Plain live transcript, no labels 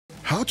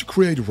how to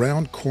create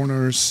round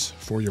corners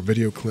for your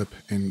video clip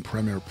in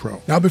Premiere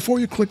Pro. Now, before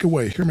you click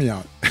away, hear me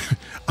out.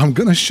 I'm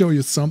gonna show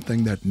you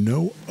something that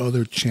no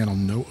other channel,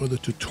 no other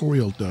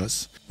tutorial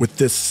does with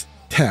this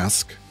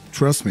task.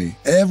 Trust me,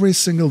 every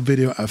single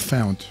video I've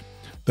found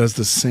does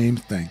the same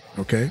thing,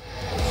 okay?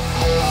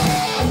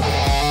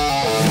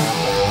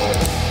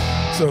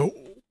 So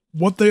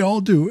what they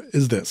all do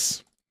is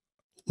this.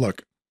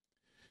 Look,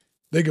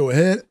 they go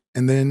ahead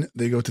and then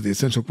they go to the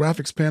Essential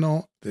Graphics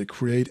panel, they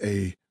create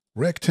a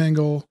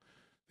rectangle,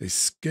 they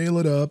scale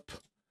it up,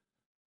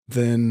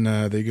 then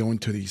they go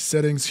into the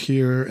settings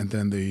here, and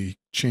then they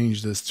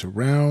change this to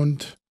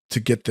round to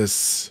get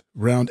this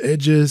round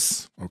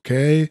edges,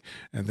 okay?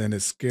 And then they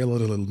scale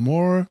it a little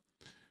more.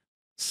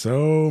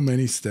 So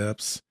many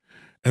steps.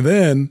 And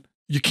then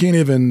you can't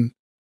even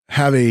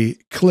have a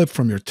clip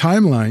from your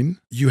timeline.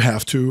 You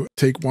have to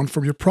take one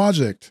from your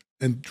project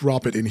and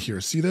drop it in here.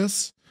 See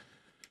this?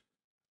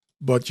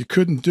 But you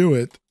couldn't do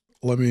it.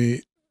 Let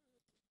me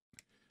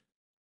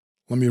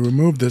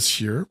remove this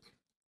here.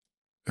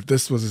 If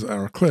this was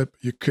our clip,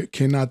 you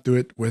cannot do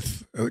it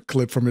with a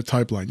clip from your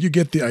timeline. You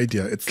get the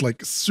idea. It's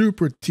like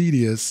super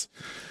tedious.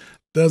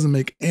 Doesn't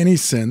make any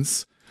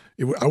sense.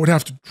 I would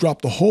have to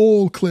drop the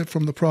whole clip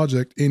from the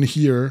project in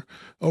here.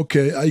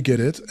 Okay, I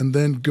get it. And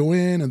then go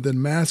in and then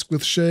mask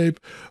with shape.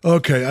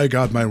 Okay, I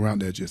got my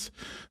round edges.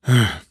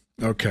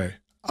 Okay,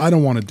 I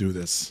don't want to do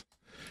this.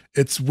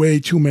 It's way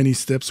too many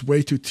steps,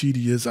 way too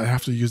tedious. I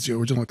have to use the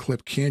original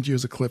clip. Can't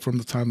use a clip from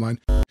the timeline.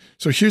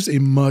 So here's a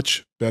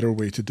much better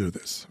way to do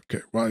this.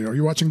 Okay, well, are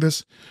you watching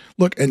this?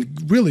 Look,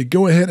 and really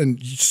go ahead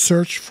and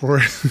search for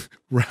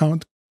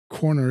round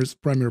corners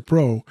Premiere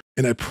Pro.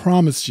 And I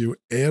promise you,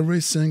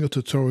 every single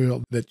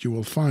tutorial that you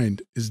will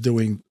find is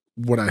doing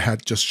what I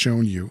had just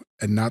shown you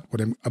and not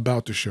what I'm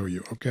about to show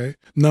you, okay?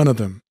 None of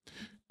them.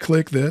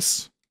 Click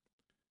this.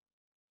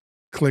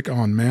 Click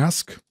on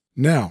mask.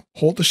 Now,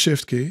 hold the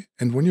shift key,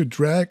 and when you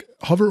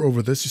hover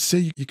over this, you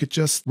see you could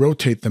just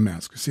rotate the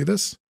mask. See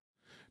this?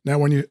 Now,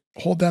 when you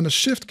hold down the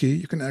shift key,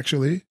 you can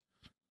actually,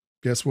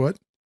 guess what?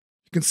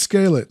 You can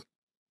scale it.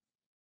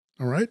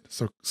 All right,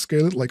 so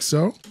scale it like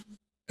so.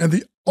 And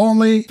the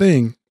only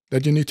thing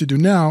that you need to do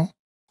now,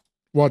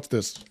 watch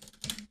this.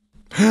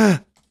 Oh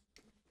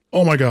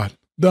my God,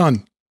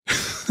 done.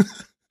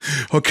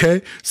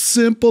 Okay,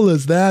 simple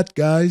as that,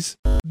 guys.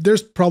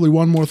 There's probably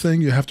one more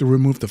thing. You have to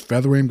remove the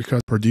feathering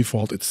because per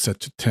default it's set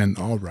to 10.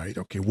 All right,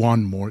 okay,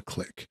 one more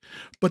click,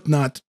 but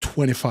not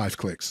 25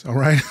 clicks, all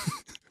right?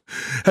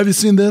 Have you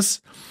seen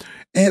this?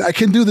 And I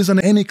can do this on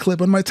any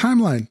clip on my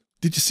timeline.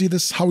 Did you see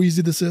this, how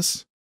easy this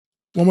is?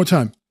 One more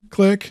time,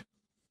 click.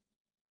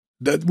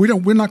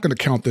 We're not gonna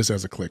count this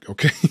as a click,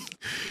 okay?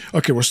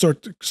 Okay, we'll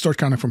start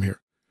counting from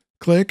here.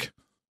 Click.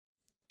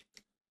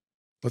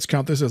 Let's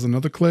count this as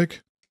another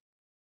click.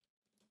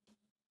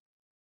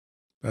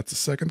 That's the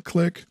second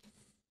click.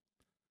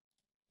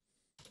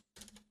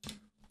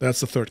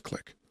 That's the third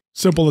click.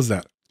 Simple as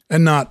that.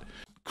 And not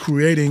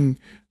creating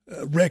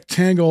a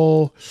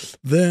rectangle,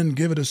 then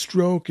give it a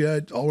stroke. Yeah,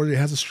 it already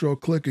has a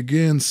stroke. Click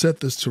again, set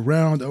this to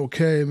round.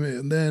 Okay,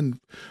 and then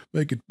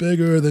make it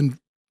bigger, then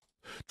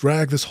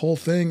drag this whole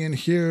thing in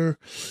here,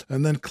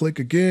 and then click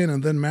again,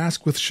 and then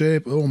mask with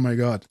shape. Oh my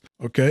God.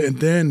 Okay, and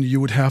then you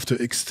would have to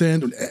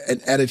extend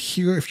and add it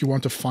here if you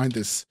want to find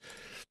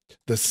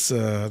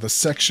the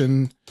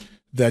section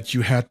that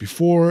you had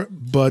before.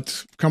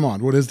 But come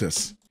on, what is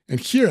this? And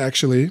here,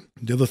 actually,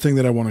 the other thing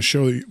that I want to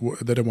show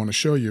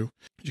you,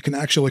 you can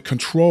actually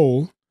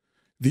control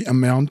the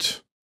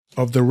amount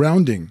of the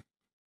rounding.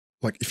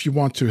 Like if you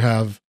want to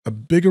have a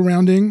bigger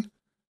rounding,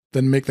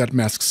 then make that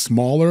mask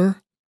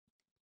smaller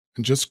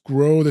and just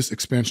grow this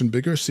expansion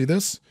bigger. See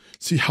this?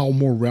 See how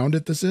more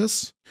rounded this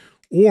is?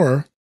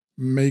 Or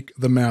make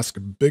the mask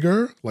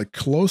bigger, like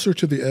closer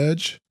to the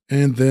edge,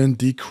 and then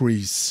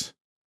decrease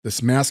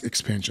this mask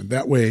expansion.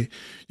 That way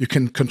you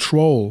can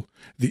control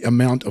the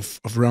amount of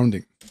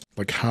rounding,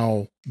 like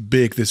how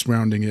big this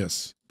rounding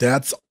is.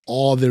 That's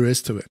all there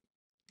is to it.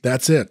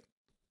 That's it.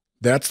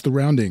 That's the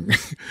rounding.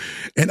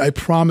 And I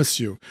promise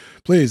you,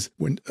 please,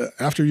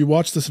 after you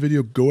watch this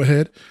video, go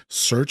ahead,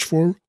 search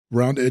for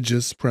round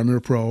edges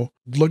Premiere Pro.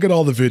 Look at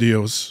all the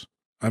videos.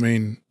 I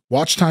mean,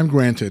 watch time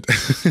granted.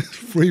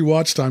 Free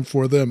watch time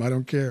for them. I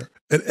don't care.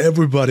 And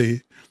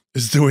everybody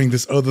is doing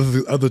this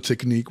other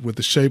technique with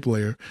the shape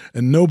layer,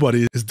 and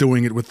nobody is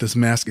doing it with this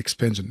mask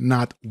expansion.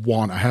 Not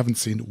one. I haven't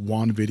seen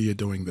one video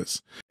doing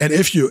this. And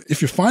if you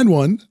find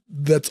one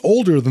that's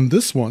older than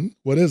this one,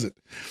 what is it?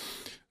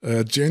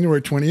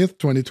 January 20th,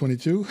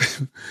 2022.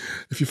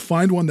 If you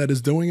find one that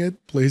is doing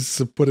it,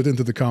 please put it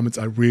into the comments.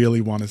 I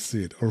really want to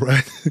see it. All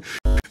right.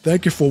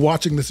 Thank you for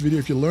watching this video.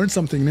 If you learned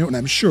something new, and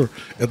I'm sure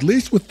at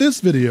least with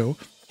this video,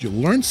 you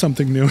learned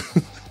something new.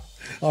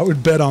 I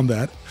would bet on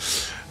that.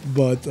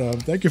 But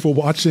thank you for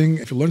watching.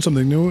 If you learned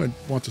something new and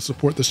want to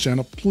support this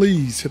channel,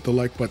 please hit the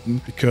like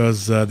button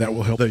because that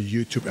will help the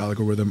YouTube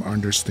algorithm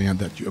understand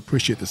that you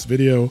appreciate this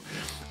video.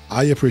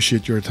 I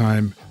appreciate your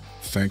time.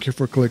 Thank you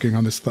for clicking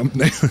on this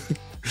thumbnail.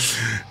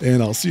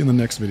 And I'll see you in the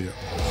next video.